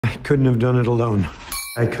I couldn't have done it alone.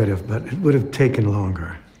 I could have, but it would have taken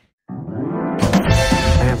longer.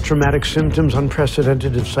 I have traumatic symptoms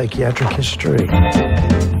unprecedented in psychiatric history.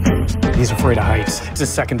 He's afraid of heights. It's his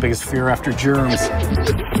second biggest fear after germs.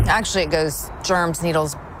 Actually, it goes germs,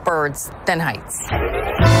 needles, birds, then heights.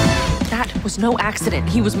 That was no accident.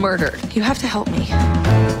 He was murdered. You have to help me.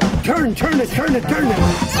 Turn it.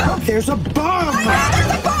 There's a bomb!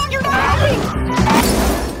 There's a bomb! You're not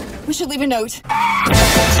helping! We should leave a note.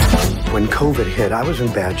 When COVID hit, I was in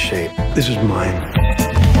bad shape. This is mine.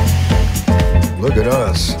 Look at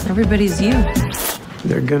us. Everybody's you.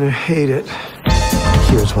 They're gonna hate it.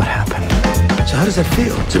 Here's what happened. So how does that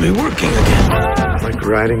feel to be working again? Like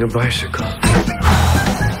riding a bicycle.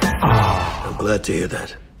 Oh, I'm glad to hear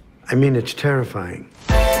that. I mean, it's terrifying.